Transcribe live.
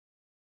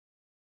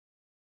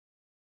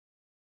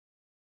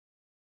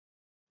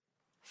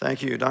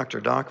Thank you,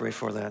 Dr. Dockery,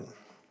 for that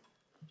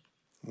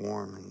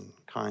warm and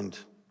kind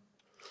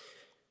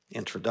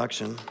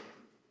introduction.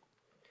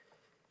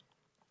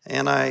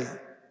 And I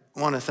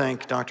want to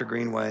thank Dr.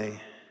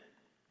 Greenway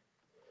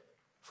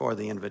for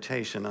the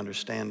invitation,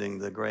 understanding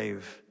the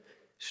grave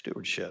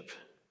stewardship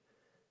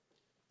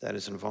that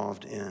is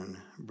involved in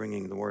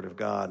bringing the Word of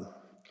God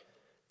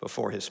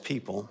before His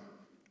people.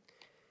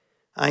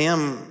 I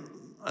am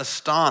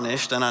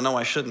astonished, and I know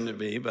I shouldn't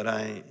be, but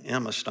I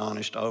am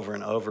astonished over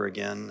and over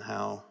again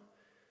how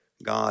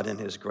God in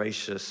His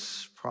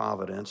gracious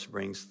providence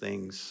brings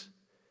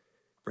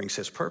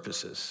His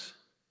purposes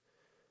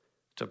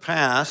to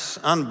pass.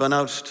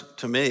 Unbeknownst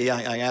to me,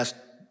 I asked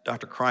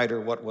Dr.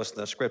 Kreider what was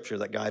the scripture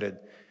that guided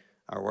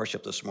our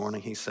worship this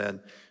morning. He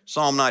said,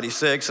 Psalm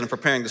 96, and in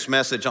preparing this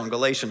message on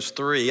Galatians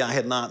 3, I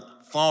had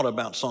not thought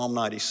about Psalm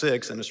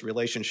 96 and its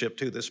relationship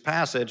to this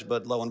passage,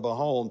 but lo and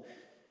behold,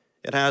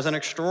 it has an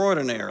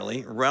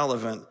extraordinarily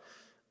relevant,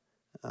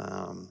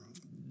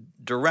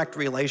 direct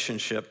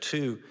relationship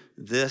to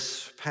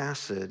this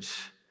passage.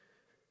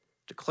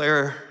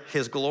 Declare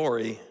His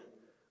glory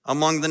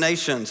among the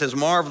nations, His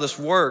marvelous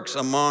works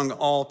among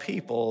all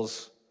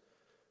peoples.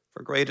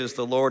 For great is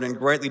the Lord and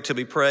greatly to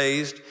be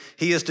praised.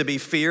 He is to be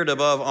feared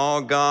above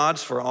all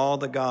gods, for all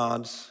the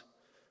gods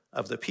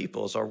of the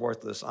peoples are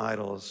worthless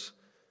idols.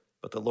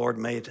 But the Lord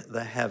made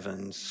the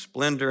heavens.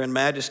 Splendor and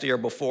majesty are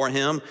before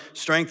Him.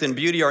 Strength and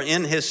beauty are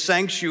in His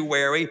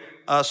sanctuary.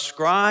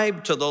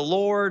 Ascribe to the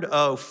Lord,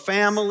 O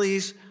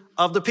families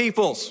of the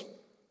peoples.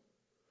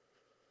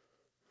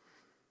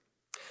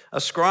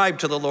 Ascribe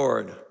to the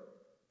Lord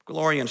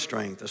glory and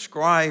strength.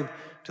 Ascribe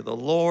to the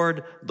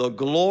Lord the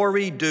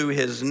glory due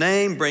His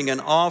name. Bring an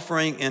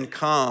offering and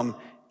come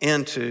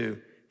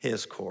into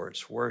His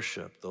courts.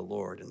 Worship the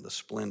Lord in the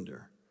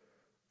splendor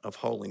of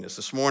holiness.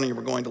 This morning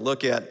we're going to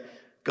look at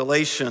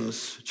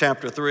Galatians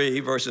chapter 3,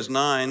 verses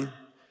 9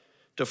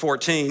 to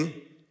 14.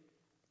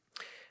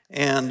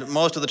 And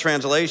most of the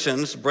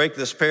translations break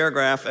this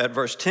paragraph at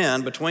verse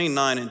 10, between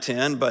 9 and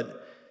 10, but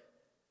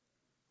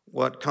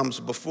what comes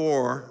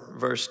before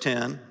verse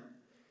 10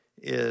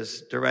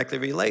 is directly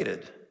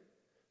related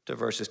to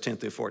verses 10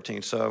 through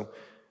 14. So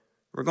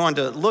we're going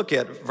to look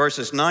at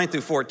verses 9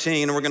 through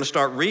 14, and we're going to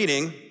start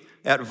reading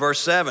at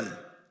verse 7.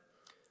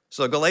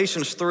 So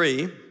Galatians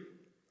 3,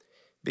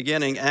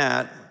 beginning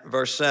at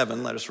verse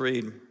 7, let us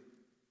read.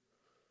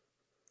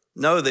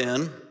 Know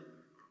then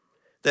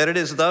that it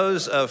is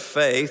those of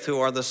faith who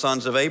are the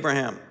sons of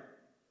Abraham.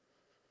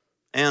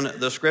 And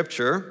the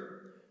scripture,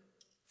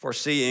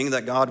 foreseeing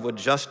that God would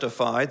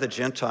justify the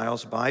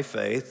Gentiles by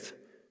faith,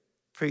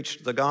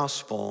 preached the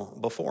gospel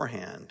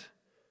beforehand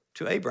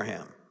to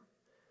Abraham,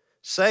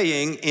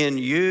 saying, in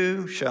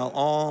you shall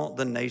all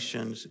the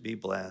nations be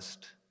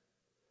blessed.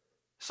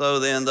 So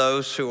then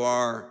those who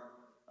are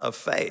of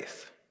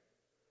faith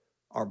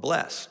are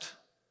blessed,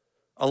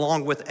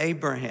 along with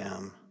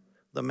Abraham,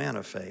 the man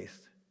of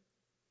faith.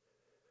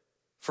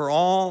 For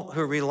all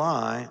who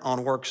rely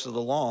on works of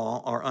the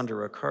law are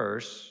under a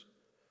curse.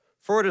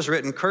 For it is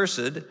written,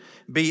 cursed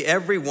be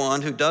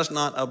everyone who does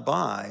not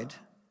abide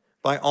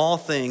by all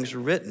things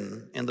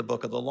written in the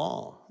book of the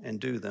law and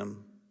do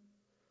them.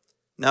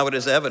 Now it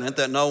is evident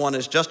that no one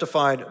is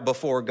justified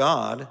before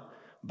God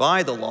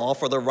by the law,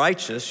 for the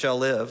righteous shall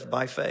live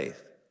by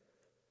faith.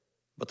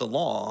 But the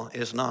law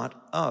is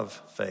not of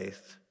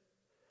faith.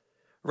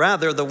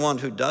 Rather, the one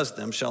who does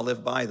them shall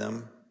live by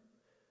them.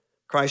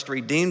 Christ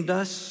redeemed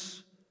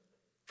us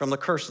from the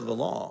curse of the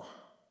law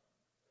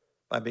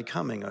by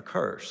becoming a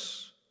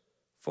curse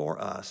for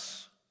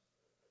us.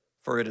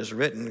 For it is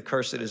written,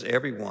 cursed is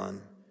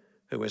everyone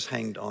who is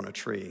hanged on a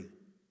tree.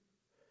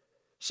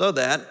 So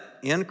that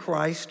in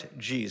Christ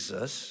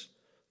Jesus,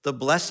 the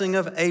blessing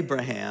of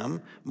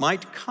Abraham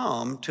might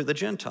come to the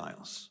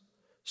Gentiles,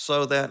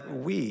 so that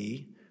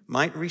we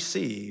might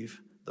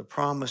receive the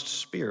promised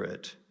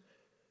Spirit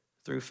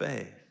through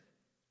faith.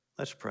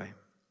 Let's pray.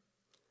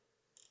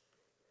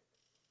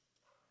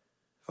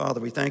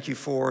 Father, we thank you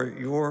for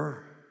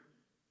your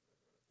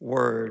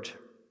word,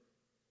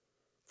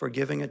 for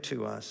giving it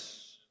to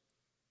us.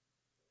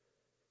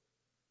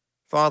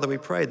 Father, we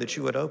pray that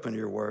you would open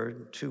your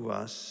word to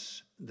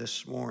us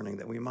this morning,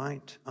 that we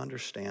might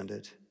understand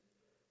it.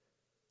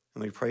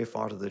 And we pray,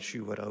 Father, that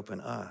you would open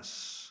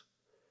us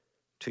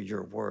to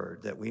your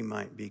word, that we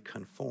might be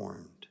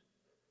conformed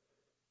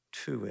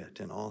to it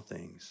in all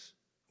things.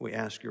 We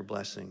ask your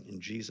blessing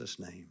in Jesus'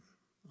 name.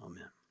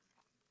 Amen.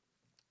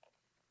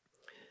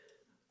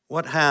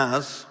 What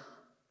has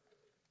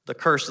the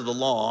curse of the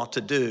law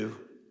to do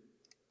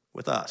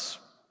with us?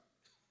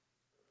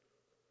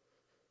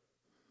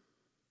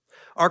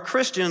 Are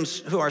Christians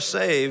who are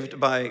saved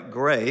by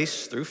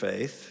grace through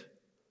faith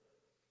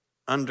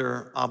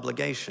under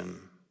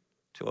obligation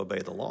to obey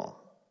the law?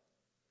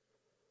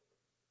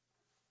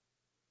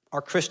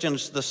 Are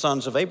Christians the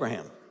sons of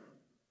Abraham?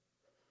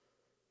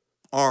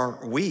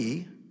 Are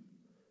we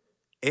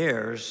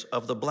heirs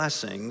of the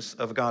blessings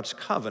of God's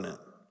covenant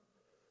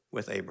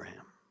with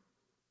Abraham?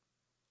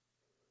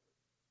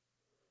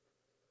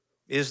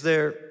 Is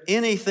there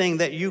anything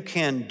that you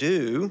can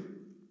do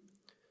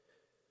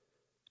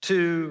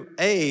to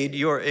aid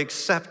your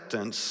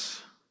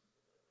acceptance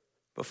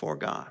before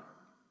God?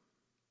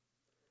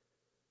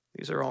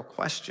 These are all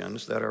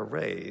questions that are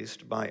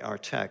raised by our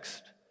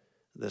text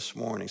this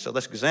morning. So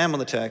let's examine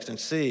the text and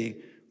see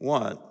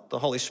what the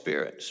Holy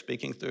Spirit,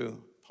 speaking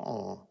through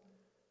Paul,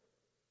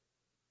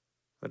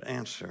 would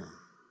answer.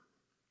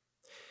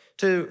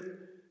 To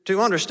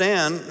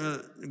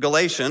understand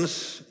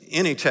Galatians,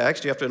 any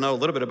text, you have to know a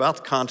little bit about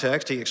the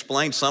context. He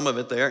explained some of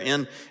it there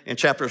in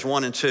chapters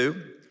 1 and 2,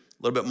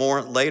 a little bit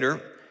more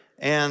later.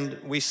 And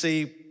we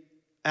see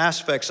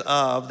aspects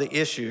of the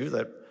issue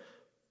that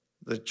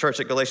the church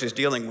at Galatia is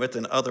dealing with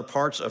in other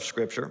parts of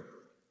Scripture.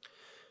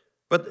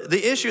 But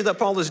the issue that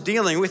Paul is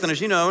dealing with, and as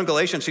you know, in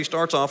Galatians, he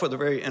starts off in a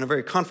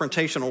very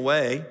confrontational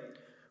way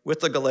with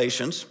the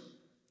Galatians.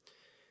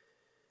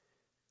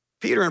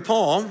 Peter and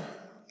Paul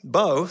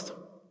both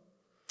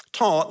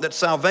taught that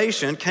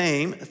salvation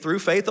came through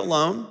faith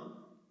alone,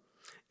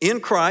 in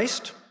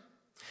Christ,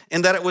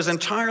 and that it was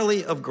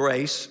entirely of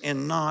grace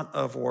and not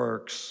of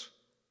works.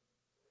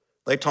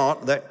 They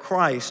taught that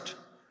Christ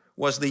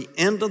was the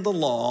end of the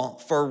law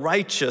for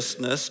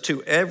righteousness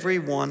to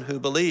everyone who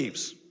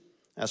believes,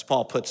 as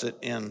Paul puts it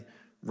in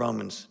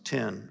Romans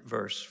 10,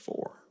 verse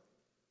 4.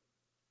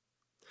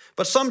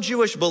 But some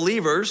Jewish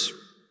believers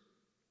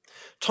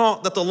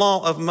taught that the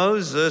law of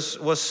Moses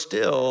was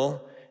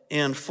still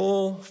in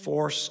full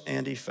force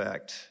and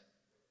effect.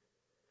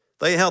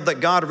 They held that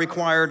God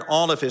required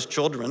all of his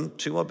children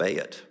to obey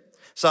it.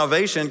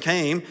 Salvation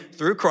came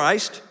through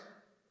Christ,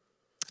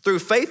 through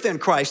faith in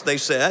Christ, they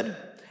said,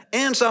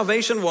 and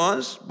salvation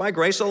was by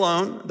grace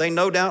alone, they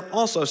no doubt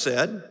also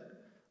said,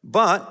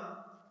 but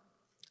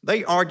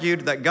they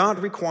argued that God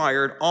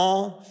required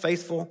all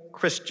faithful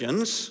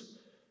Christians,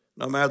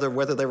 no matter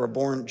whether they were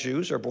born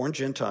Jews or born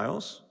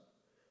Gentiles,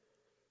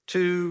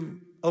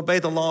 to obey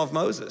the law of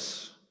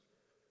Moses.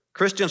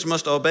 Christians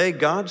must obey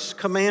God's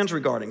commands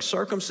regarding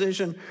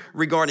circumcision,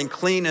 regarding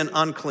clean and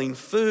unclean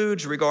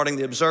foods, regarding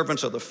the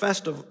observance of the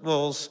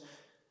festivals,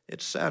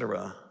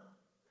 etc.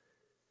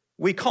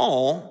 We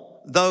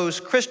call those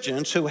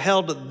Christians who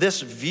held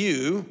this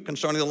view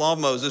concerning the law of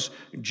Moses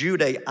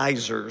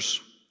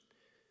Judaizers.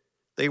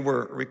 They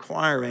were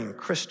requiring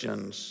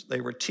Christians,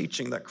 they were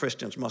teaching that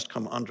Christians must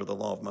come under the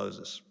law of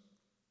Moses.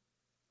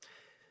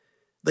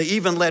 They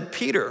even led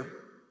Peter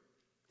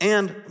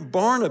and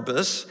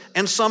Barnabas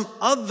and some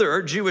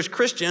other Jewish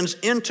Christians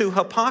into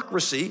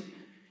hypocrisy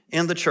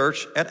in the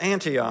church at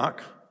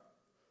Antioch.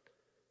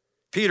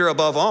 Peter,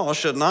 above all,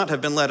 should not have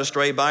been led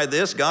astray by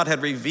this. God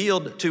had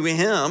revealed to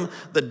him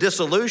the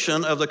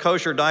dissolution of the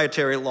kosher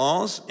dietary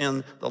laws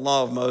in the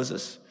law of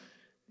Moses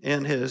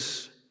in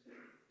his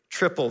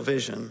triple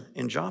vision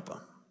in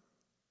Joppa.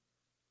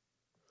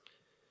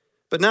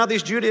 But now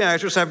these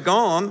Judaizers have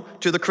gone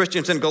to the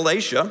Christians in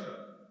Galatia.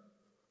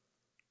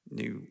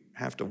 You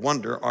have to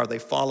wonder, are they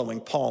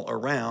following Paul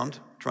around,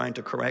 trying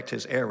to correct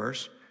his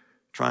errors,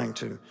 trying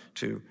to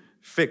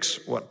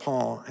fix what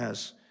Paul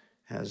has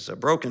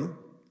broken?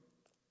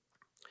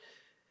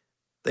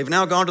 They've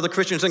now gone to the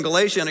Christians in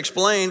Galatia and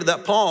explained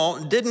that Paul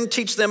didn't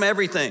teach them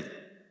everything.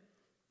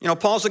 You know,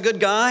 Paul's a good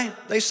guy,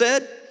 they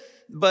said,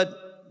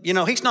 but, you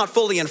know, he's not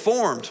fully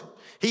informed.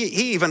 He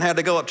even had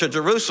to go up to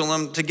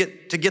Jerusalem to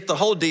get the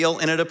whole deal,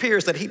 and it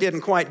appears that he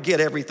didn't quite get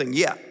everything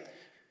yet.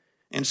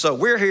 And so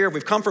we're here,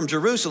 we've come from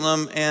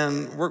Jerusalem,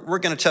 and we're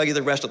going to tell you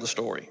the rest of the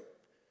story.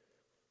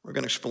 We're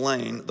going to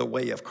explain the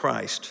way of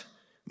Christ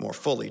more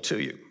fully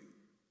to you.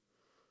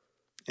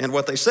 And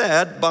what they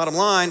said, bottom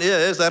line,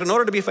 is that in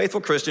order to be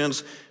faithful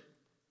Christians,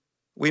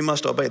 we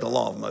must obey the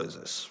law of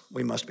Moses.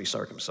 We must be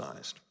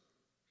circumcised.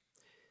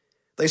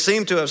 They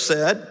seem to have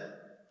said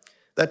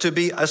that to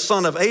be a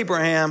son of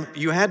Abraham,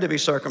 you had to be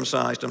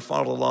circumcised and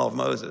follow the law of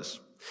Moses.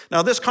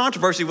 Now, this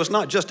controversy was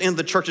not just in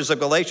the churches of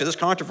Galatia. This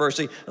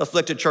controversy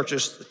afflicted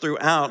churches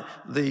throughout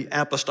the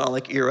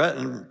apostolic era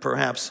and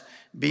perhaps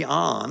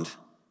beyond.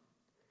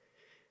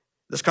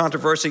 This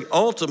controversy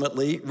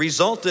ultimately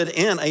resulted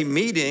in a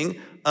meeting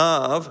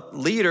of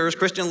leaders,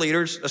 Christian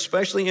leaders,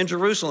 especially in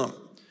Jerusalem.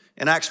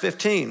 In Acts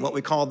 15, what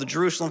we call the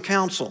Jerusalem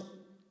Council.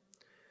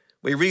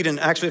 We read in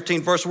Acts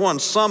 15, verse 1,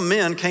 some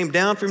men came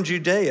down from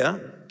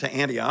Judea to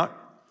Antioch.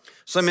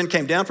 Some men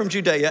came down from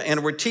Judea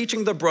and were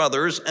teaching the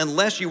brothers,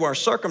 unless you are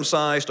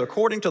circumcised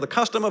according to the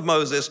custom of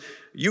Moses,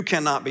 you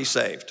cannot be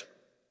saved.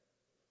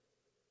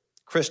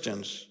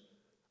 Christians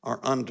are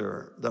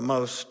under the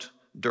most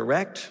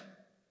direct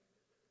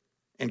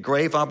and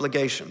grave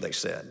obligation, they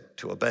said,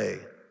 to obey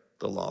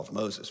the law of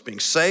Moses. Being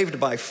saved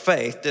by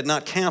faith did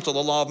not cancel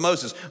the law of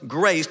Moses.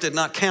 Grace did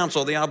not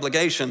cancel the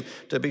obligation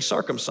to be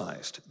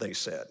circumcised, they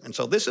said. And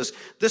so this is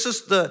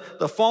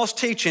the false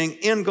teaching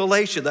in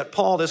Galatia that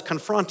Paul is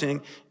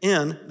confronting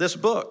in this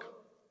book.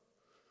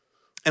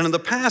 And in the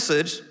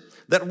passage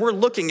that we're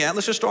looking at,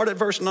 let's just start at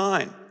verse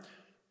 9.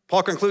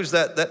 Paul concludes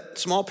that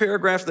small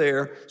paragraph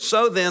there.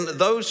 So then,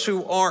 those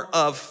who are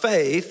of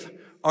faith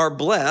are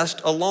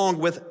blessed along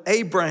with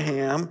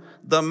Abraham,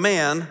 the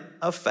man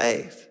of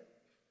faith.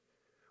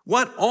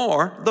 What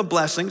are the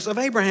blessings of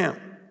Abraham?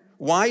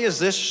 Why is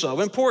this so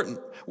important?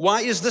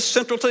 Why is this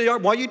central to the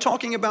argument? Why are you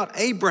talking about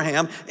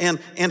Abraham and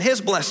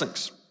his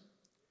blessings?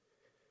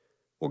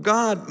 Well,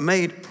 God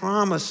made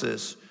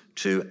promises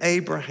to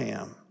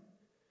Abraham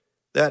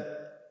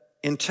that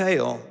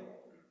entail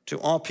to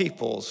all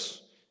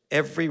peoples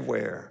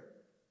everywhere,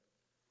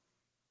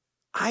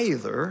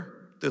 either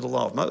through the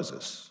law of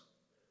Moses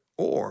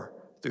or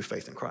through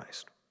faith in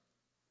Christ.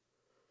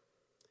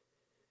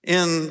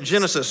 In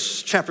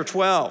Genesis chapter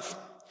 12,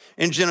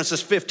 in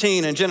Genesis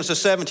 15, in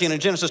Genesis 17, in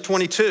Genesis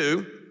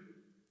 22,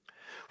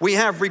 we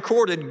have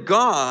recorded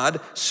God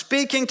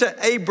speaking to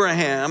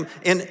Abraham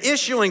and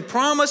issuing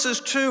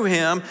promises to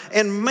him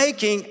and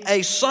making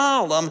a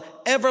solemn,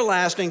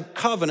 everlasting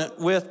covenant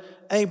with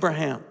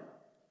Abraham.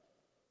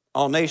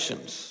 All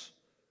nations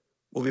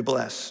will be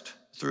blessed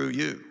through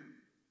you.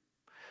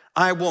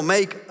 I will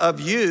make of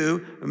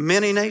you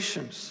many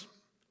nations.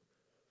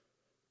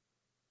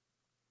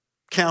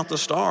 Count the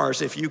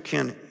stars if you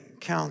can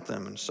count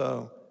them, and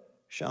so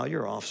shall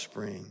your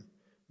offspring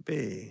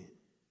be.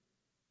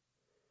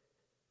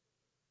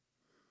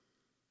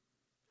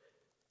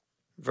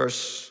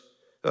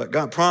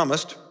 God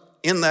promised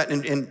in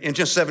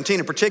Genesis 17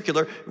 in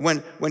particular,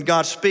 when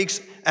God speaks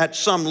at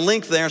some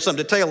length there, some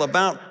detail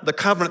about the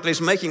covenant that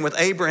he's making with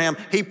Abraham,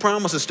 he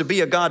promises to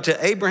be a God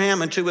to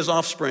Abraham and to his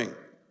offspring.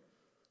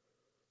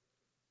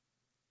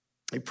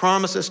 He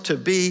promises to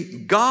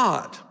be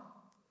God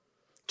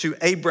to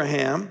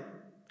Abraham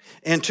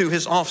and to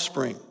his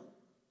offspring.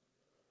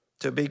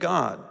 To be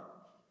God,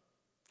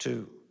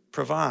 to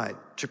provide,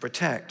 to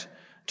protect,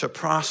 to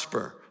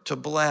prosper, to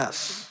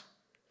bless.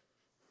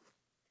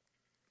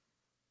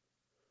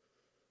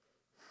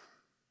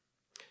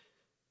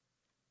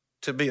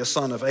 To be a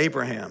son of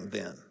Abraham,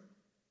 then,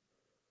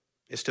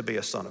 is to be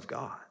a son of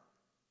God.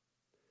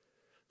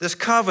 This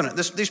covenant,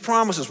 these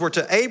promises were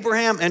to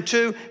Abraham and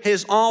to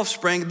his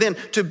offspring. Then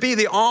to be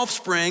the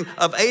offspring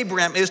of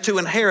Abraham is to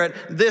inherit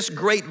this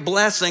great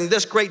blessing,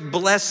 this great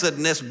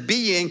blessedness,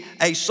 being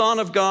a son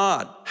of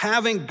God,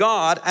 having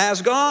God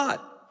as God.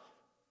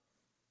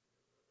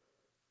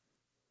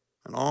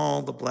 And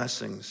all the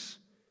blessings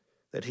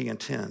that he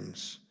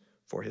intends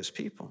for his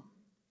people.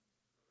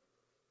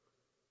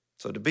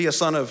 So to be a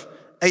son of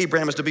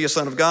Abraham is to be a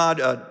son of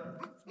God.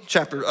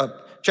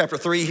 Chapter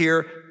 3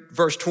 here,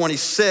 verse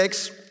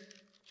 26,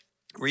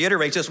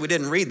 reiterates this. We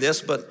didn't read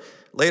this, but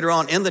later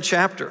on in the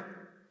chapter,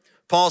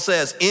 Paul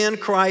says, in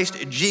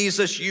Christ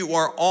Jesus you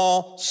are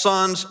all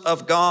sons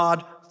of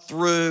God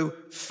through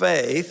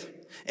faith.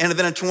 And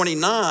then in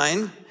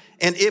 29,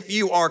 and if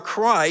you are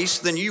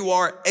Christ, then you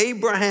are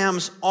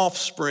Abraham's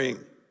offspring,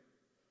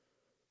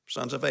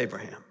 sons of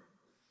Abraham.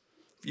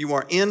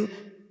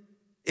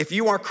 If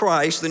you are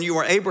Christ, then you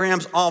are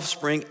Abraham's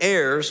offspring,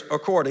 heirs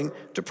according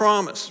to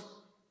promise.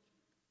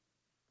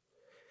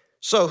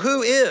 So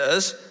who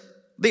is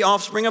the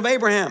offspring of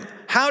Abraham?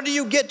 How do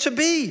you get to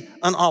be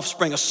an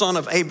offspring, a son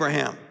of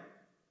Abraham?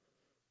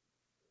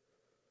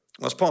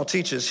 Well, as Paul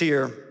teaches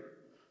here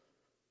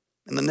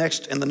in the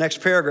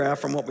next paragraph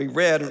from what we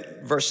read in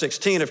verse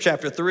 16 of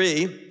chapter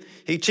 3,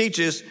 he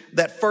teaches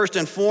that first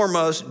and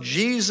foremost,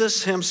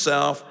 Jesus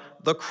himself,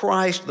 the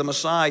Christ, the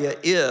Messiah,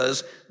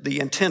 is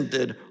the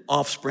intended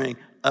offspring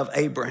of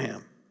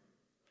Abraham.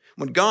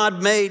 When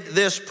God made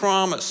this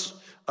promise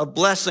of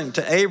blessing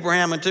to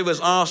Abraham and to his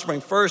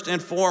offspring, first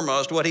and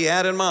foremost, what he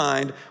had in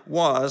mind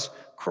was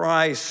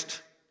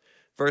Christ.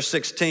 Verse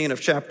 16 of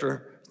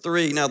chapter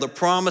 3, now the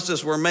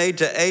promises were made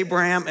to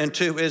Abraham and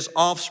to his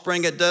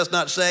offspring. It does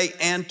not say,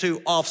 and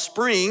to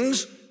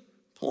offsprings,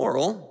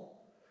 plural,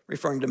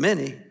 referring to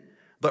many,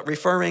 but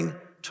referring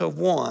to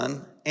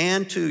one,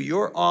 and to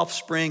your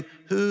offspring,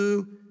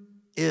 who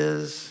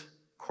is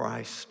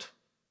Christ.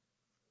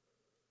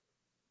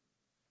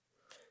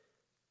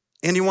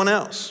 Anyone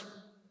else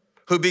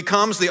who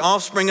becomes the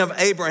offspring of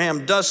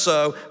Abraham does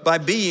so by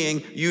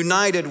being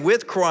united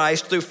with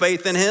Christ through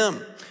faith in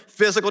him.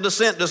 Physical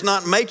descent does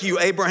not make you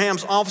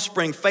Abraham's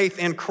offspring. Faith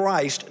in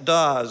Christ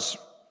does.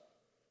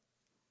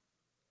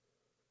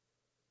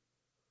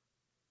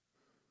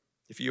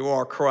 If you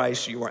are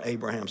Christ, you are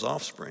Abraham's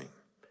offspring.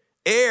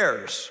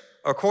 Heirs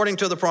according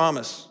to the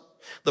promise.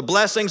 The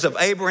blessings of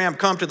Abraham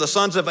come to the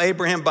sons of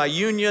Abraham by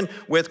union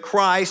with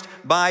Christ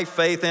by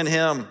faith in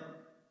him.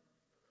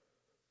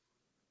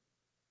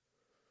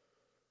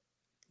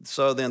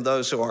 So then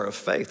those who are of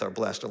faith are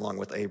blessed along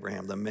with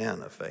Abraham, the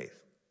man of faith.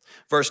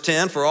 Verse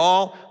 10, for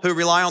all who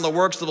rely on the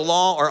works of the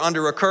law are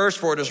under a curse,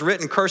 for it is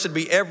written, cursed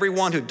be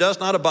everyone who does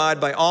not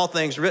abide by all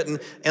things written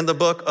in the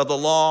book of the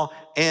law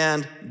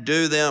and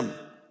do them.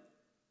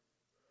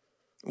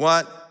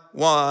 What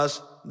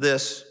was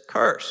this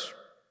curse?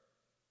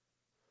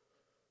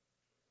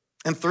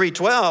 In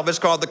 3:12, it's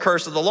called the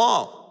curse of the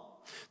law.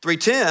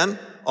 3:10,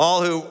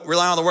 all who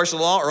rely on the works of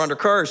the law are under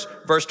curse.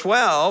 Verse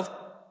 12,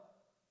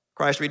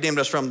 Christ redeemed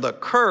us from the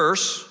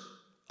curse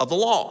of the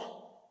law.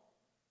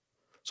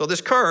 So this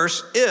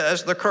curse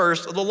is the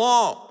curse of the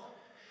law.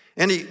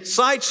 And he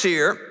cites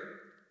here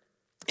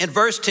in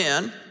verse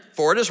 10,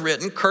 For it is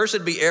written,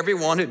 cursed be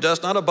everyone who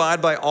does not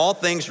abide by all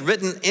things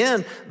written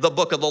in the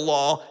book of the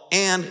law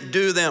and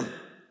do them.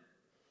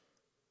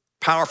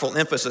 Powerful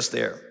emphasis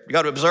there. You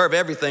got to observe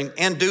everything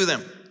and do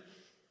them.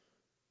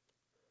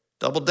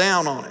 Double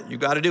down on it. You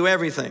got to do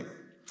everything.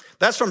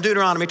 That's from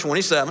Deuteronomy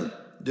 27.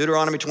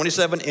 Deuteronomy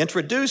 27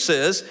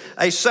 introduces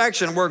a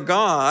section where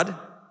God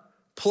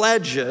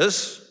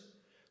pledges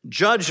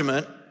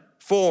judgment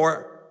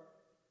for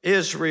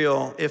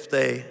Israel if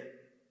they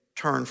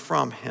turn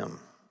from him,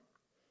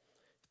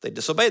 if they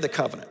disobey the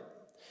covenant.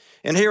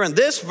 And here in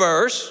this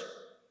verse,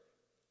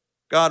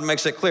 God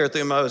makes it clear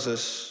through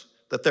Moses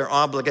that they're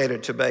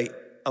obligated to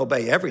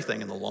obey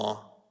everything in the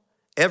law,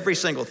 every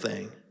single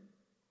thing,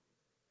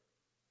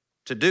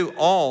 to do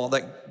all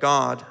that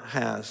God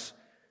has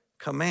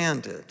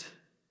commanded.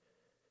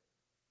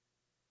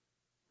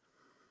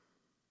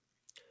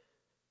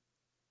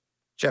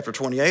 Chapter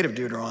 28 of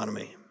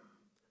Deuteronomy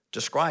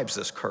describes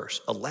this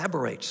curse,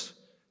 elaborates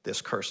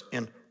this curse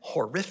in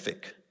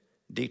horrific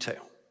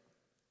detail.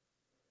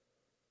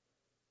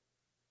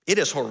 It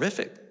is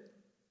horrific.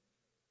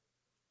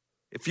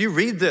 If you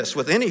read this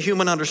with any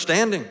human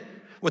understanding,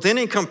 with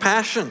any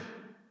compassion,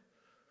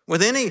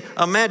 with any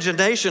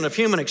imagination of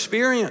human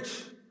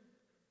experience,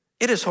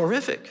 it is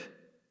horrific.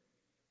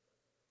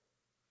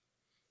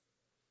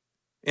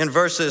 In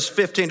verses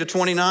 15 to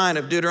 29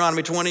 of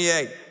Deuteronomy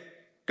 28,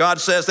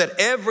 God says that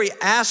every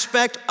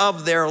aspect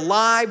of their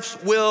lives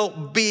will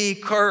be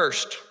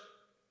cursed.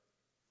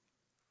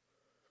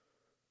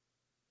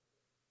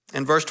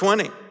 In verse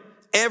 20,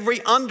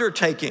 every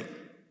undertaking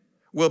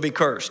will be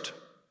cursed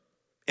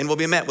and will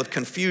be met with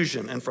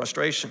confusion and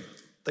frustration.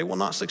 They will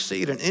not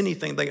succeed in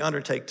anything they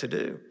undertake to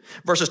do.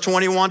 Verses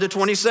 21 to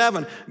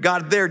 27,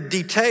 God there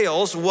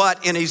details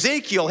what in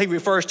Ezekiel he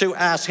refers to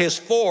as his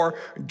 4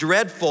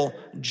 dreadful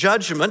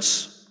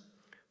judgments: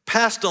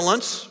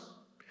 pestilence,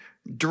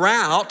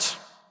 drought,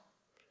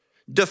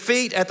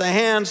 defeat at the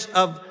hands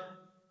of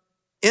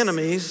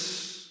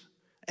enemies,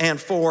 and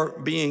for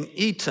being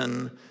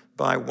eaten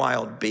by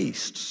wild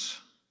beasts.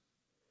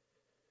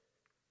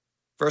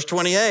 Verse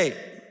 28,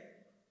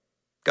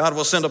 God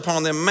will send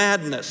upon them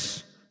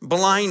madness,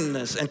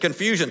 blindness, and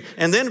confusion.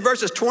 And then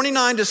verses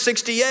 29 to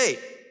 68,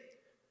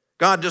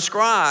 God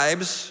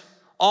describes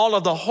all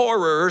of the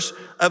horrors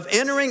of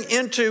entering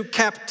into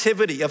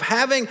captivity, of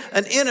having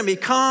an enemy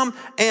come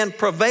and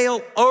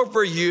prevail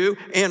over you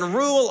and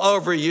rule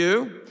over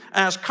you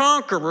as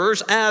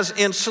conquerors, as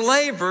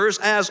enslavers,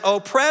 as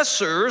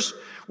oppressors,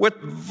 with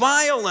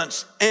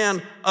violence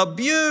and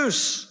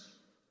abuse,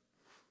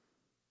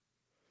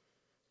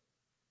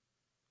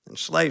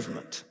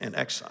 enslavement and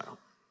exile.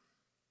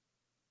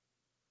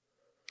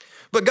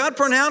 But God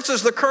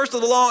pronounces the curse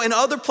of the law in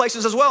other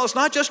places as well. It's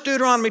not just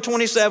Deuteronomy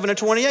 27 and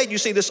 28. You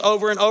see this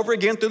over and over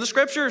again through the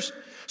scriptures.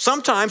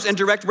 Sometimes in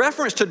direct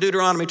reference to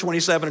Deuteronomy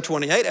 27 and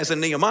 28, as in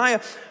Nehemiah,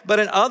 but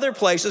in other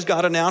places,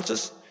 God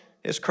announces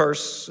his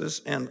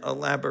curses and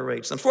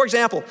elaborates them. For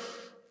example,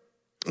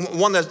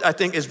 one that I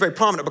think is very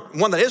prominent,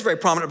 one that is very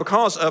prominent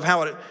because of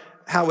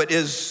how it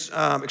is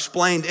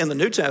explained in the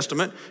New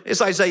Testament,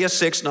 is Isaiah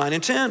 6, 9,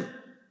 and 10.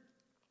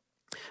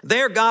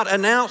 There, God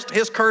announced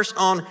his curse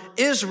on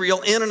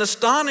Israel in an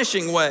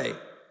astonishing way.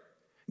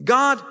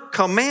 God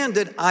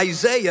commanded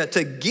Isaiah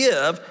to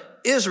give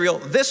Israel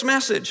this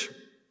message: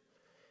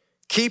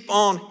 keep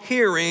on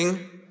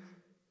hearing,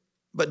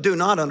 but do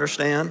not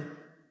understand.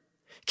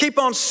 Keep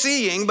on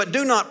seeing, but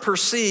do not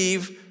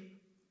perceive.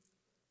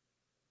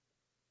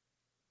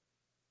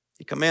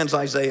 He commands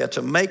Isaiah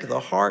to make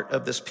the heart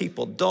of this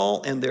people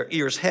dull and their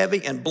ears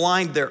heavy, and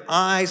blind their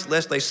eyes,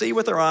 lest they see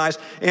with their eyes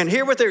and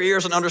hear with their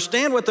ears and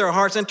understand with their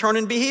hearts and turn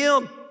and be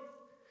healed.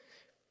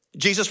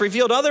 Jesus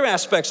revealed other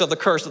aspects of the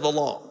curse of the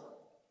law.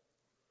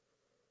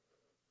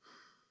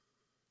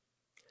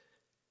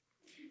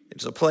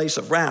 It's a place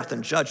of wrath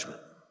and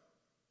judgment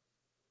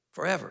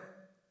forever.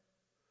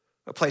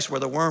 A place where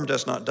the worm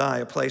does not die,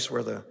 a place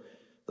where the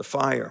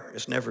fire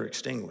is never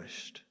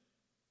extinguished.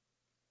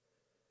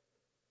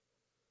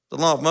 The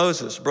law of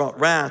Moses brought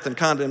wrath and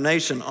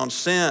condemnation on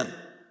sin.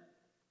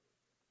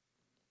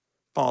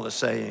 Paul is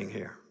saying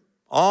here,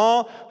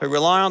 all who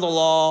rely on the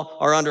law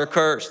are under a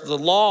curse. The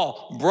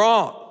law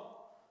brought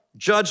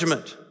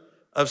judgment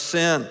of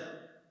sin,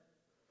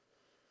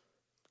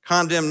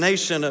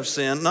 condemnation of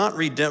sin, not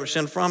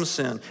redemption from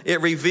sin. It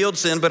revealed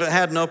sin, but it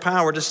had no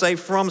power to save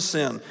from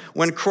sin.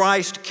 When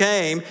Christ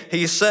came,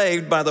 he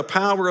saved by the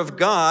power of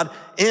God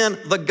in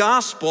the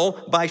gospel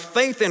by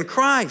faith in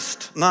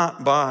Christ,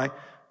 not by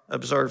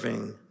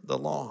observing the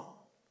law.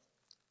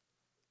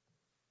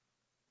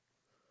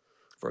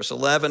 Verse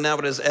 11, now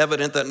it is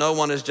evident that no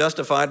one is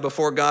justified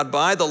before God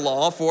by the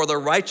law, for the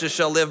righteous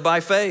shall live by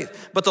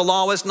faith. But the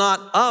law is not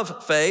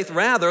of faith,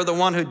 rather the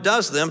one who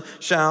does them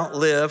shall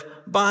live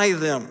by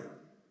them.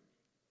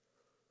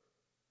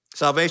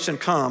 Salvation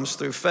comes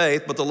through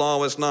faith, but the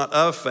law is not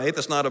of faith.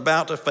 It's not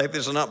about to faith.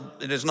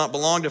 It does not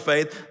belong to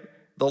faith.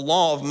 The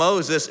law of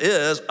Moses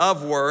is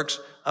of works,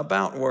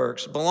 about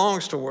works,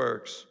 belongs to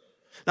works.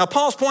 Now,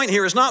 Paul's point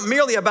here is not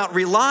merely about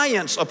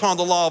reliance upon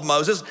the law of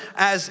Moses,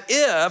 as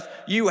if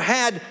you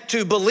had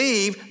to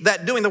believe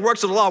that doing the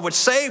works of the law would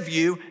save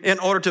you in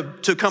order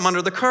to come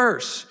under the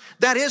curse.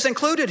 That is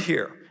included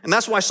here. And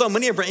that's why so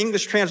many of our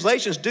English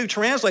translations do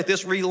translate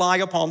this, rely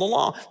upon the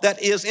law.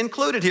 That is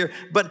included here,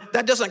 but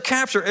that doesn't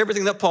capture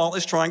everything that Paul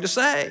is trying to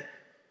say.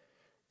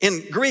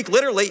 In Greek,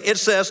 literally, it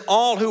says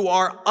all who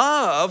are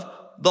of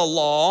the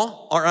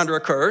law are under a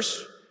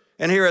curse.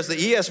 And here, as the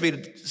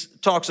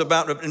ESV talks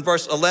about in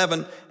verse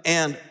 11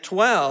 and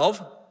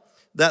 12,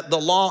 that the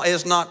law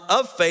is not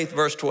of faith,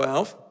 verse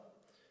 12.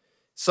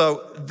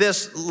 So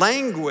this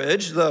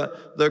language,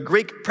 the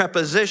Greek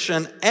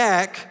preposition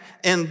ek,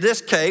 in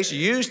this case,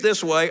 used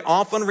this way,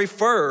 often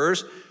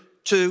refers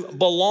to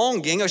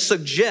belonging, or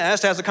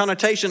suggests, has a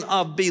connotation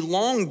of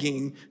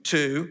belonging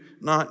to,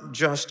 not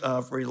just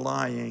of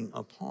relying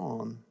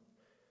upon.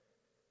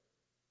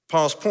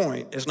 Paul's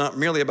point is not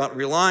merely about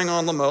relying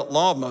on the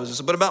law of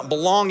Moses, but about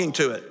belonging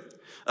to it,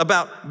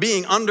 about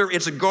being under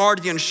its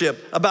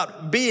guardianship,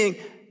 about being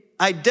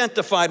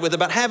identified with,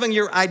 about having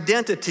your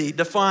identity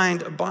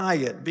defined by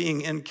it,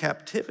 being in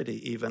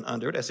captivity even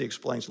under it, as he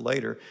explains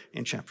later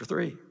in chapter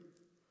 3.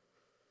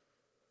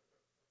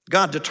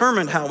 God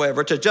determined,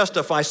 however, to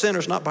justify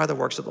sinners not by the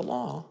works of the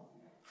law,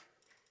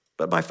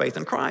 but by faith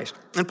in Christ.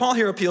 And Paul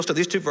here appeals to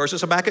these two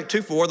verses, Habakkuk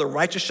 2:4, the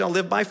righteous shall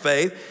live by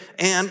faith,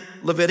 and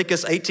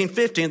Leviticus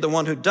 18:15, the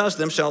one who does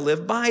them shall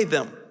live by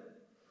them.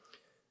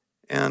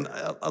 And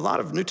a lot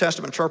of New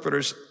Testament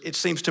interpreters, it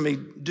seems to me,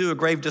 do a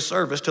grave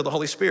disservice to the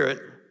Holy Spirit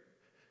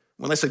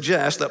when they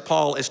suggest that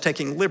Paul is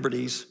taking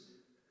liberties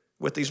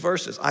with these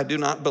verses. I do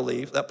not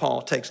believe that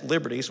Paul takes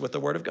liberties with the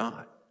Word of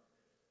God.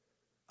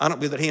 I don't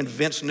believe that he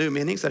invents new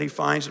meanings, that he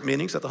finds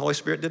meanings that the Holy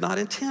Spirit did not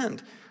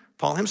intend.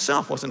 Paul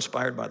himself was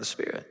inspired by the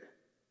Spirit.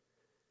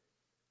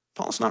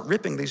 Paul's not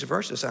ripping these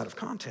verses out of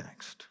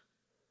context.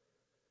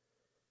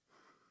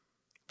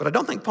 But I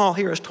don't think Paul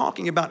here is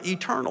talking about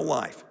eternal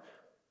life.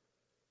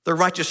 The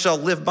righteous shall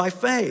live by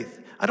faith.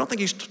 I don't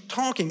think he's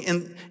talking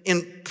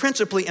in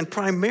principally and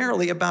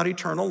primarily about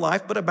eternal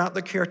life, but about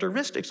the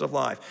characteristics of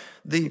life.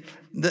 The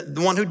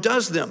one who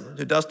does them,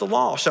 who does the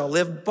law, shall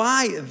live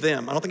by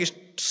them. I don't think he's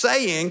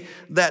saying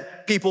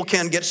that people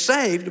can get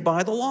saved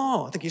by the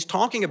law. I think he's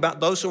talking about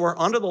those who are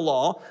under the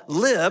law,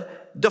 live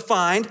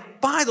defined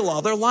by the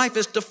law. Their life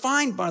is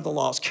defined by the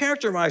law. It's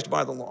characterized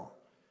by the law.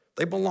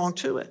 They belong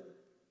to it.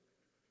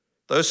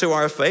 Those who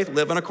are of faith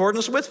live in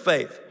accordance with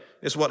faith,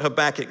 is what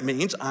Habakkuk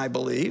means, I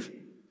believe.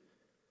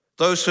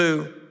 Those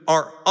who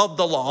are of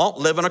the law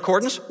live in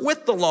accordance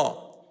with the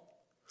law.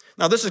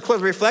 Now, this is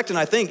clearly reflected,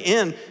 I think,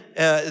 in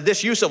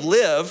this use of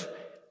live.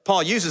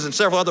 Paul uses in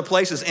several other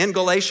places in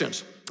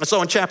Galatians. And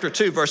so in chapter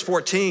 2, verse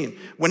 14,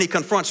 when he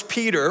confronts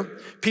Peter,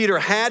 Peter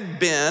had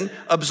been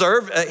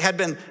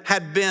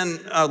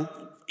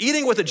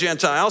eating with the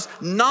Gentiles,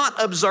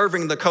 not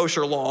observing the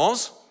kosher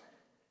laws.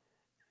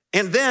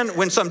 And then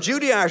when some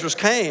Judaizers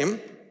came,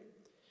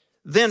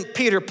 then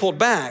Peter pulled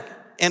back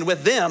and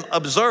with them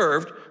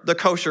observed the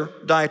kosher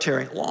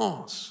dietary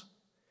laws.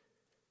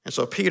 And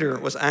so Peter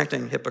was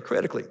acting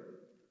hypocritically.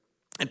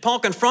 And Paul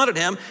confronted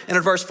him, and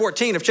in verse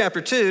 14 of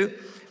chapter 2,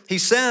 he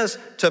says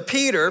to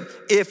Peter,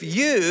 if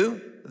you,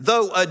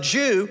 though a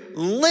Jew,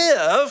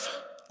 live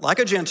like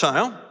a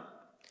Gentile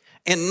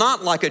and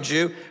not like a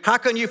Jew, how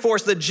can you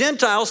force the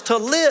Gentiles to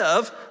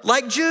live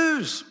like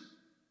Jews?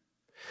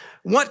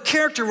 What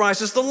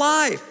characterizes the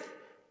life?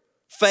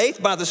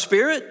 Faith by the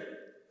Spirit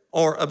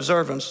or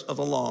observance of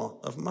the law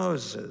of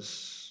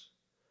Moses?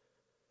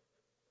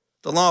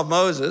 The law of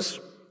Moses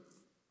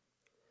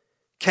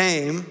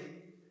came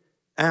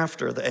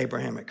after the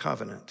Abrahamic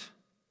covenant.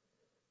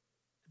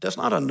 It does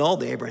not annul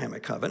the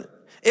Abrahamic covenant.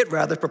 It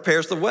rather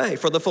prepares the way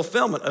for the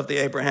fulfillment of the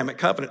Abrahamic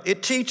covenant.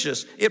 It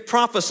teaches, it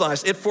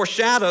prophesies, it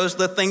foreshadows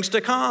the things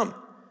to come.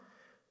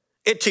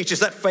 It teaches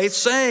that faith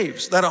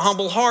saves, that a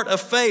humble heart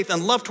of faith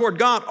and love toward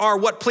God are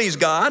what please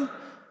God,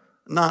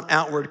 not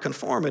outward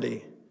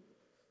conformity.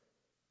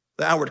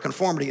 The outward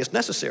conformity is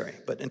necessary,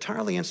 but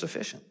entirely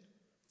insufficient.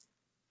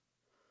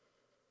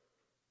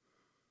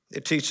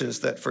 It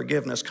teaches that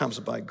forgiveness comes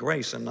by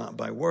grace and not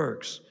by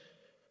works.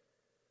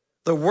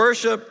 The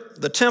worship,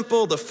 the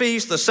temple, the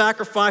feast, the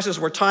sacrifices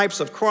were types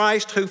of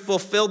Christ who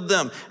fulfilled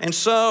them. And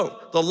so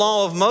the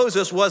law of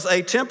Moses was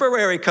a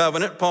temporary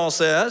covenant, Paul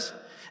says.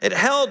 It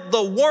held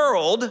the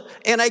world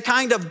in a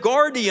kind of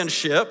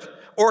guardianship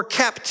or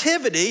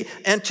captivity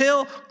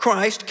until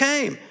Christ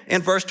came.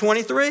 In verse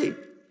 23,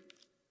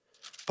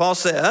 Paul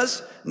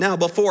says, now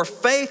before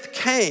faith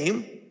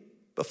came,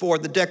 before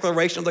the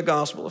declaration of the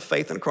gospel of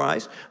faith in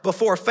Christ,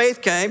 before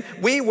faith came,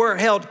 we were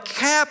held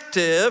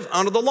captive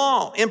under the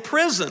law,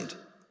 imprisoned,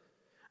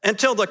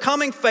 until the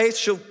coming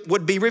faith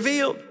would be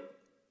revealed.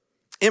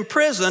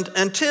 Imprisoned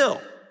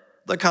until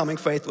the coming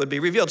faith would be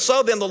revealed.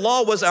 So then the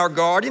law was our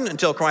guardian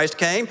until Christ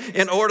came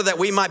in order that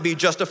we might be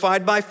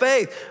justified by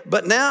faith.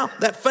 But now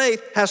that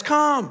faith has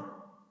come,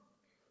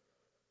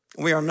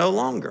 we are no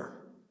longer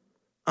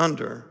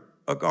under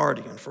a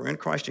guardian, for in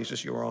Christ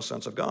Jesus you are all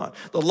sons of God.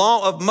 The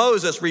law of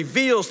Moses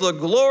reveals the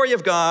glory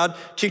of God,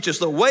 teaches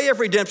the way of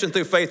redemption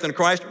through faith in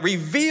Christ,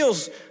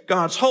 reveals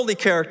God's holy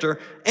character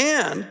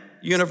and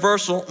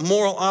universal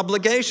moral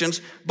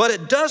obligations, but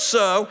it does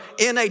so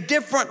in a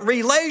different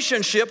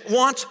relationship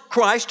once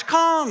Christ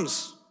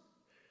comes.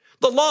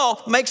 The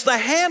law makes the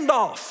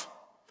handoff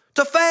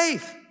to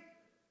faith.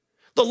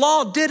 The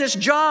law did its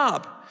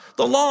job.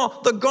 The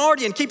law, the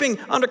guardian, keeping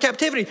under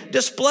captivity,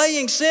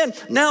 displaying sin,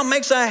 now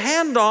makes a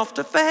handoff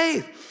to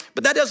faith.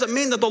 But that doesn't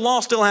mean that the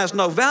law still has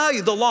no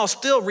value. The law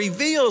still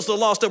reveals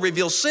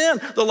sin.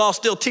 The law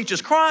still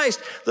teaches Christ.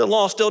 The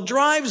law still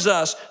drives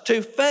us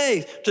to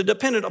faith, to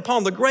dependent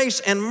upon the grace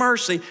and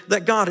mercy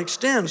that God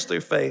extends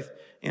through faith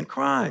in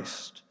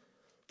Christ.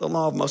 The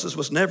law of Moses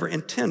was never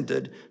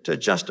intended to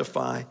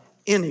justify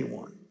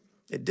anyone.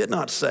 It did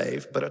not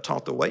save, but it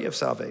taught the way of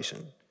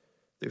salvation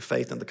through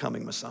faith in the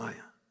coming Messiah.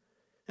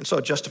 And so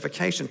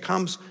justification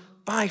comes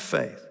by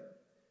faith,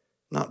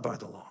 not by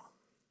the law.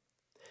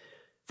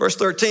 Verse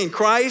 13,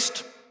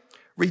 Christ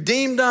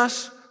redeemed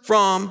us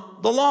from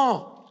the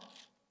law.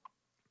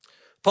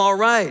 Paul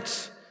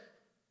writes,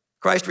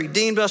 Christ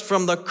redeemed us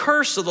from the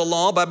curse of the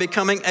law by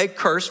becoming a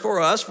curse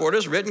for us, for it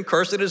is written,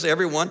 cursed is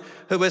everyone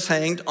who is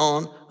hanged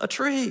on a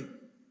tree,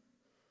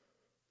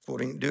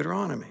 quoting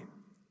Deuteronomy.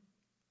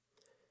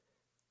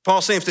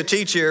 Paul seems to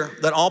teach here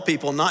that all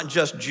people, not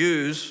just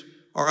Jews,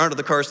 are under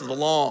the curse of the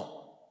law.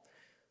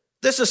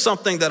 This is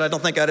something that I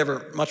don't think I'd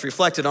ever much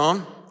reflected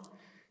on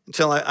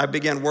until I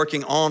began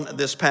working on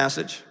this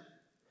passage.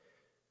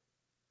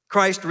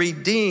 Christ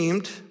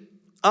redeemed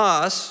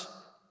us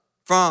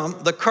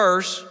from the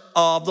curse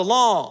of the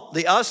law.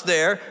 The us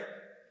there,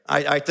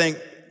 I think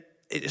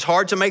it's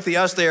hard to make the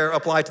us there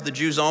apply to the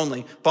Jews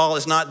only. Paul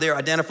is not there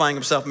identifying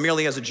himself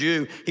merely as a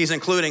Jew. He's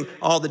including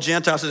all the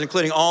Gentiles, he's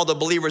including all the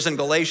believers in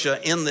Galatia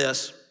in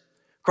this.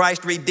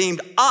 Christ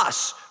redeemed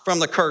us from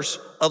the curse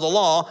of the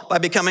law by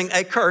becoming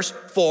a curse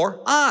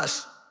for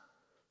us.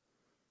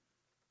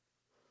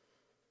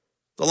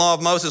 The law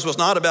of Moses was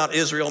not about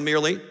Israel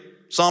merely.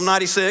 Psalm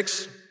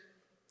 96,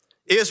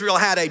 Israel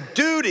had a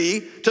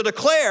duty to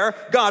declare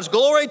God's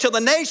glory to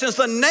the nations.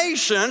 The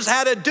nations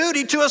had a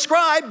duty to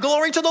ascribe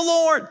glory to the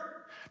Lord,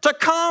 to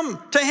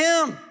come to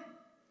him.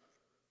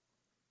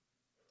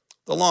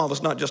 The law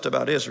was not just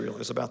about Israel, it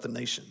was about the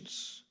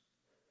nations.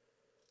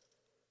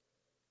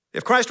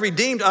 If Christ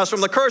redeemed us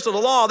from the curse of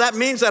the law, that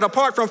means that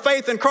apart from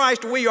faith in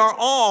Christ, we are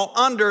all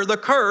under the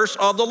curse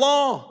of the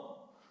law.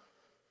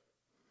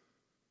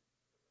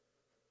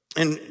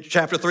 In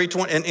chapter 3,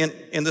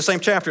 in the same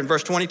chapter, in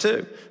verse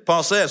 22,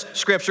 Paul says,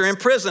 Scripture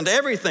imprisoned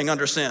everything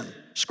under sin.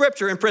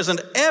 Scripture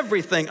imprisoned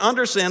everything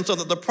under sin so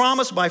that the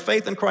promise by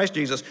faith in Christ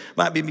Jesus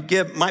might be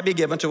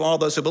given to all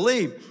those who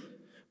believe.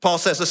 Paul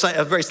says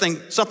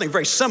something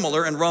very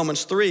similar in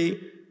Romans 3,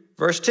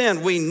 verse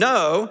 10. We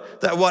know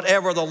that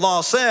whatever the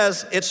law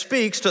says, it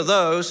speaks to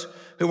those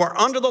who are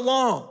under the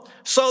law,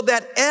 so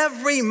that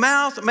every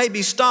mouth may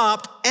be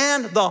stopped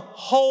and the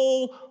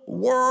whole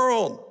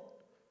world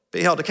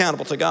be held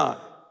accountable to God.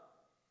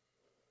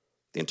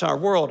 The entire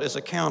world is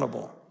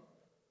accountable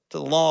to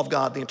the law of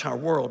God. The entire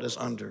world is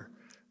under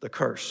the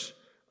curse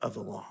of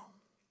the law.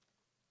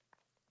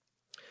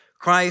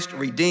 Christ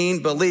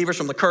redeemed believers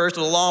from the curse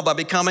of the law by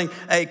becoming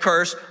a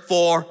curse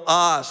for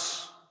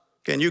us.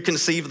 Can you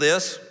conceive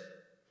this?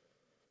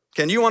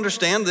 Can you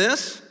understand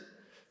this?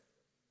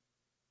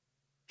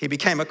 He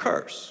became a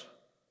curse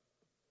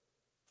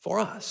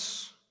for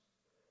us.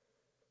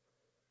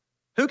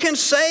 Who can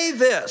say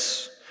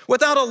this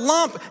without a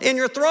lump in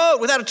your throat,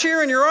 without a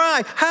tear in your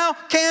eye? How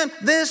can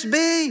this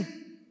be?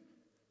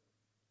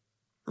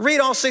 Read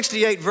all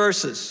 68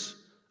 verses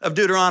of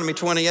Deuteronomy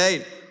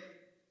 28.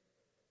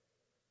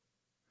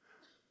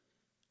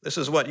 This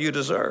is what you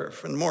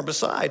deserve, and more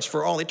besides,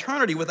 for all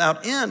eternity,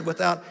 without end,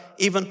 without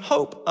even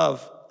hope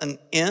of an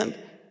end.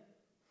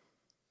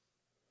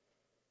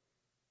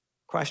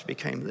 Christ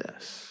became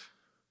this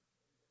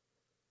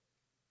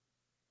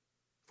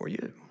for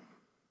you.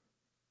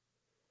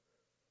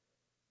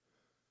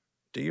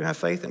 Do you have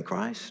faith in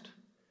Christ?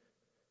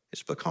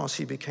 It's because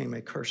he became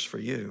a curse for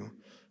you,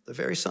 the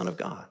very Son of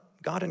God,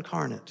 God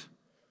incarnate.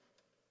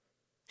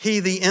 He,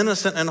 the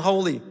innocent and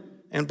holy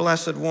and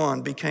blessed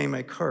one, became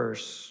a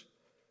curse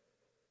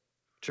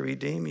to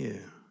redeem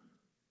you.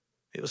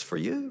 It was for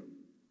you.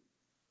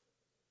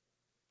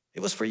 It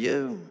was for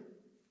you.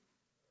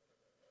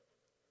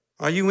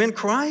 Are you in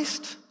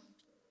Christ?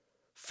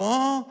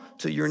 Fall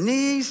to your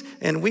knees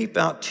and weep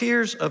out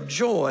tears of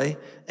joy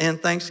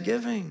and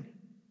thanksgiving.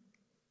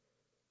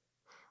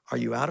 Are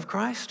you out of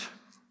Christ?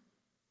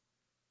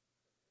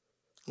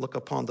 Look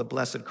upon the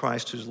blessed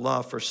Christ, whose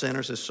love for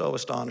sinners is so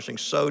astonishing,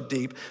 so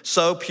deep,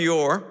 so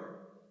pure,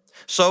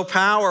 so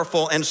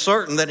powerful and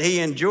certain that he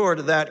endured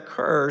that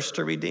curse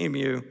to redeem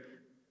you.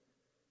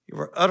 You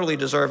were utterly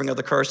deserving of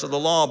the curse of the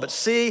law, but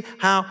see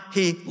how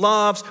he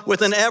loves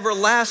with an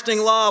everlasting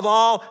love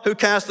all who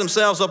cast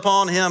themselves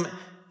upon him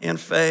in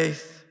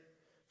faith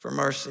for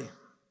mercy.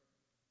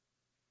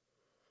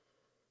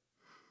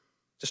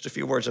 Just a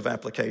few words of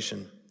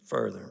application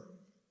further.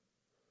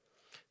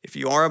 If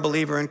you are a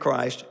believer in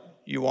Christ,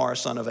 you are a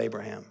son of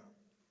Abraham.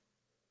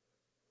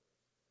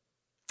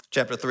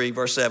 Chapter 3,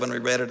 verse 7, we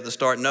read it at the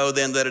start. Know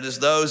then that it is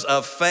those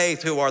of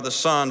faith who are the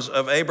sons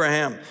of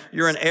Abraham.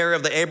 You're an heir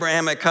of the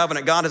Abrahamic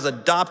covenant. God has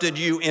adopted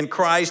you in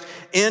Christ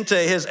into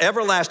his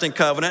everlasting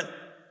covenant.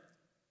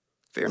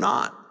 Fear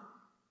not.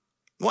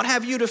 What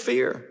have you to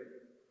fear?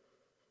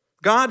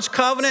 God's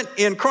covenant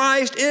in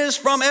Christ is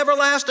from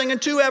everlasting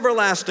and to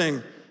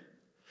everlasting.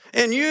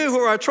 And you who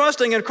are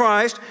trusting in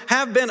Christ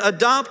have been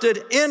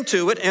adopted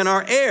into it and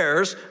are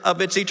heirs of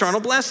its eternal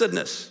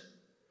blessedness.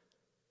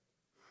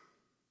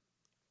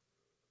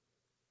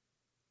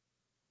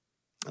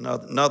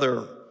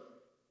 Another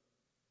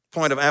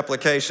point of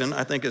application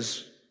I think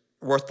is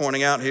worth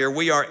pointing out here.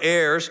 We are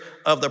heirs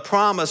of the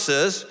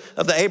promises,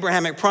 of the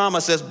Abrahamic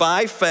promises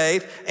by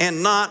faith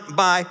and not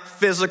by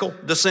physical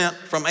descent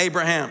from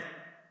Abraham.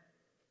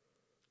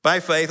 By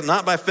faith,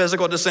 not by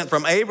physical descent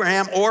from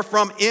Abraham or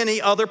from any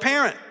other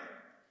parent.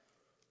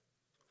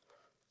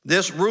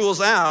 This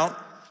rules out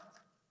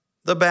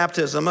the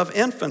baptism of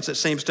infants, it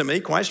seems to me,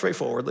 quite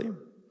straightforwardly.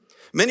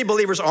 Many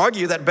believers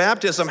argue that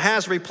baptism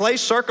has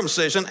replaced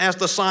circumcision as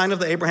the sign of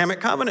the Abrahamic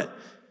covenant.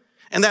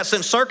 And that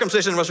since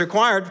circumcision was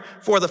required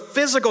for the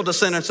physical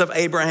descendants of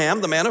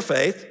Abraham, the man of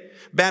faith,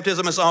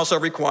 baptism is also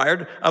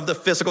required of the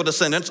physical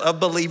descendants of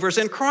believers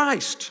in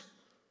Christ.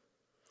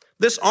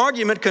 This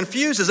argument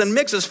confuses and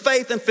mixes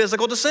faith and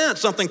physical descent,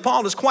 something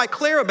Paul is quite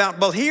clear about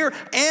both here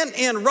and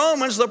in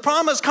Romans. The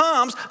promise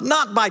comes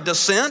not by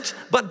descent,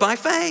 but by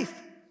faith.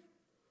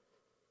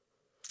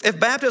 If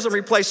baptism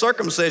replaced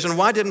circumcision,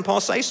 why didn't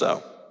Paul say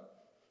so?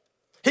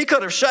 He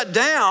could have shut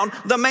down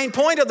the main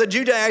point of the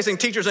Judaizing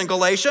teachers in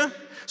Galatia.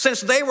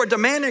 Since they were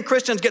demanding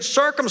Christians get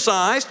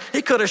circumcised,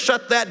 he could have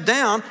shut that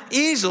down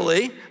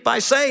easily by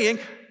saying,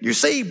 you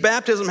see,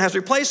 baptism has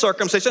replaced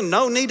circumcision.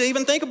 No need to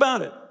even think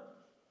about it.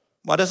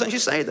 Why doesn't he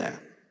say that?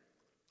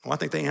 Well, I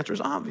think the answer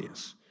is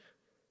obvious.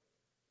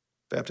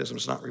 Baptism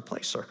does not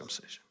replace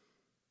circumcision.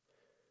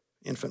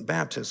 Infant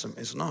baptism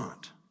is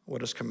not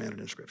what is commanded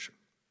in Scripture.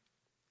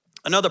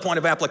 Another point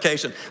of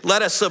application,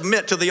 let us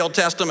submit to the Old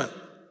Testament.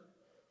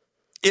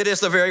 It is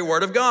the very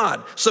word of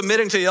God.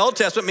 Submitting to the Old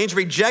Testament means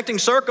rejecting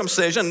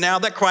circumcision now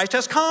that Christ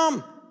has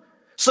come.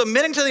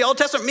 Submitting to the Old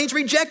Testament means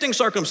rejecting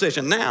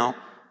circumcision now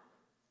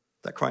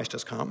that Christ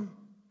has come.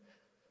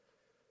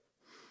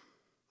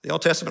 The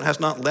Old Testament has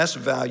not less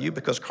value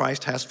because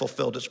Christ has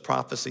fulfilled its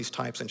prophecies,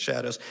 types, and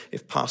shadows.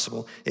 If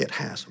possible, it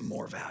has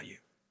more value.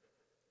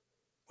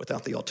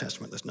 Without the Old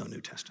Testament, there's no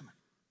New Testament.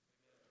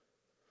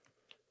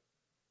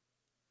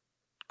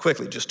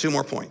 Quickly, just two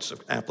more points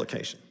of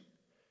application.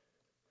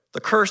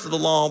 The curse of the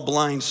law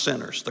blinds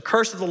sinners. The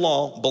curse of the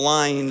law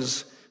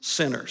blinds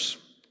sinners.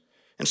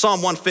 In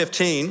Psalm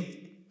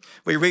 115,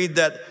 we read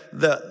that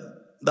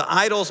the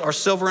idols are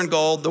silver and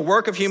gold, the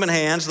work of human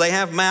hands. They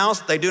have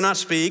mouths, they do not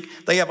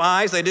speak. They have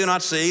eyes, they do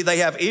not see. They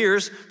have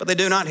ears, but they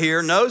do not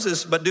hear.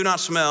 Noses, but do not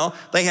smell.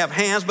 They have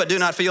hands, but do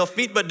not feel.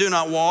 Feet, but do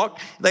not walk.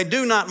 They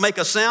do not make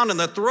a sound in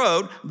the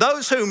throat.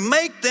 Those who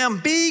make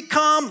them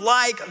become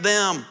like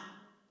them.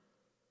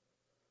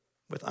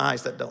 With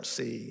eyes that don't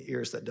see,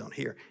 ears that don't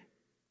hear.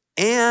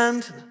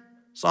 And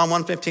Psalm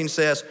 115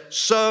 says,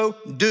 so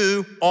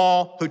do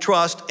all who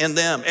trust in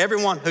them.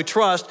 Everyone who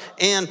trusts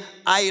in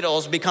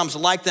idols becomes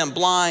like them,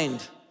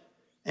 blind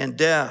and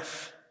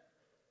deaf.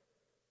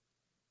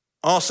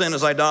 All sin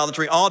is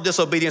idolatry. All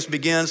disobedience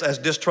begins as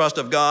distrust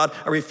of God,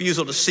 a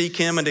refusal to seek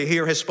him and to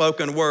hear his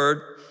spoken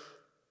word.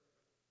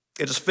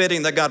 It is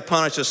fitting that God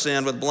punishes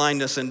sin with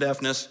blindness and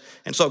deafness.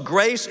 And so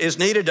grace is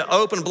needed to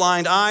open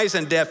blind eyes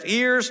and deaf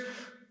ears.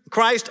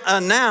 Christ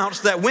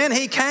announced that when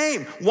he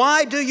came,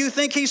 why do you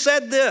think he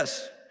said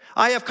this?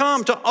 I have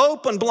come to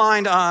open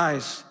blind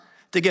eyes,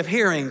 to give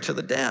hearing to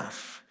the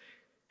deaf.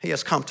 He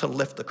has come to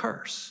lift the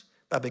curse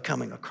by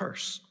becoming a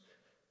curse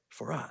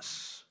for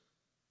us.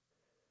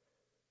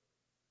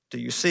 Do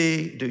you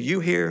see? Do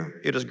you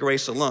hear? It is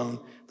grace alone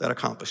that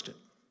accomplished it.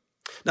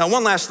 Now,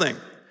 one last thing.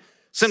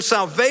 Since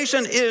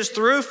salvation is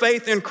through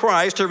faith in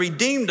Christ who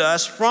redeemed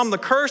us from the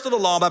curse of the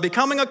law by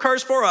becoming a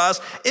curse for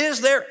us,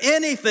 is there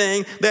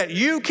anything that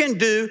you can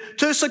do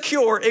to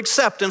secure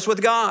acceptance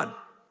with God?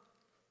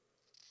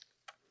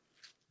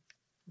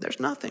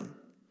 There's nothing.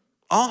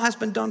 All has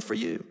been done for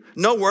you.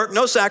 No work,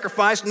 no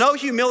sacrifice, no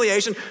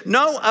humiliation,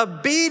 no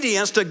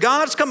obedience to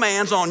God's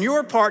commands on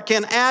your part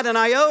can add an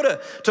iota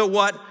to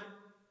what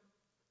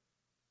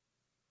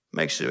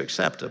makes you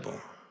acceptable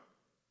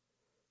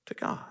to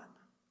God.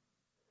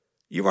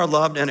 You are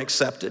loved and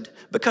accepted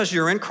because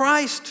you're in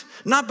Christ,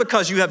 not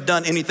because you have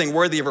done anything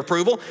worthy of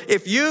approval.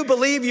 If you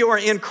believe you are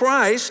in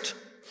Christ,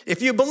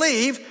 if you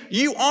believe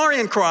you are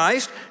in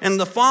Christ, and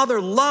the Father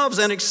loves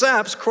and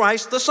accepts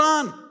Christ the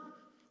Son,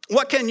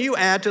 what can you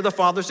add to the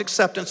Father's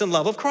acceptance and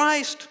love of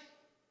Christ?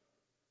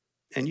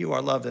 And you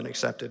are loved and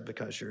accepted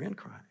because you're in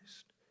Christ.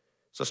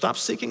 So stop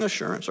seeking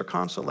assurance or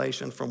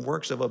consolation from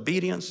works of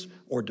obedience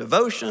or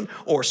devotion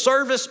or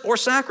service or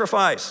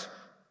sacrifice.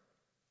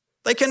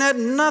 They can add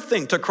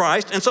nothing to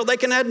Christ, and so they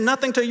can add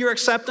nothing to your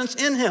acceptance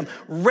in him.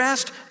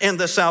 Rest in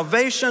the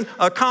salvation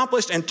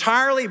accomplished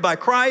entirely by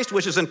Christ,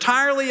 which is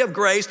entirely of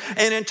grace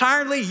and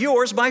entirely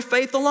yours by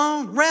faith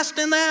alone. Rest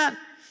in that.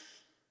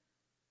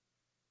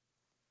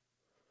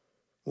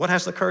 What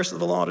has the curse of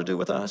the law to do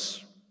with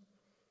us?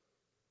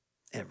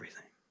 Everything.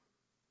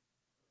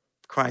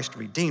 Christ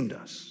redeemed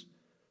us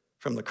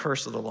from the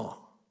curse of the law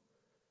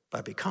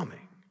by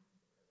becoming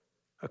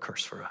a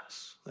curse for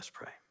us. Let's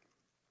pray.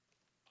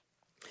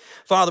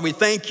 Father, we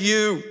thank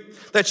you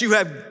that you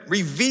have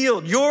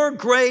revealed your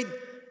great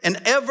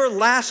and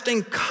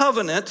everlasting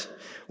covenant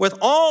with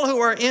all who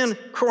are in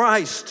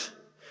Christ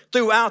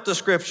throughout the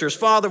scriptures.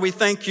 Father, we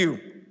thank you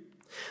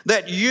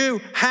that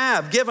you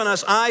have given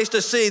us eyes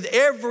to see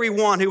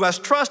everyone who has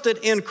trusted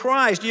in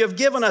Christ. You have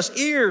given us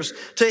ears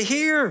to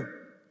hear.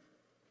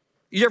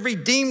 You have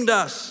redeemed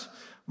us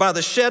by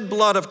the shed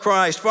blood of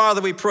Christ.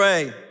 Father, we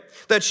pray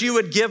that you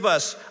would give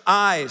us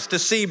eyes to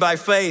see by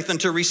faith and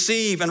to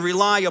receive and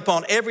rely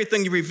upon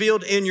everything you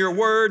revealed in your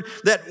word,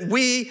 that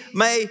we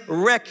may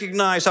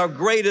recognize how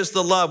great is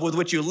the love with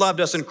which you loved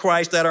us in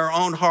Christ, that our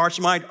own hearts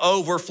might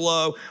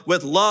overflow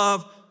with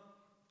love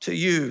to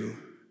you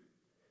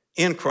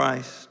in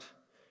Christ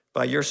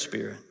by your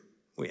Spirit.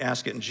 We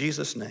ask it in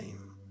Jesus'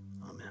 name.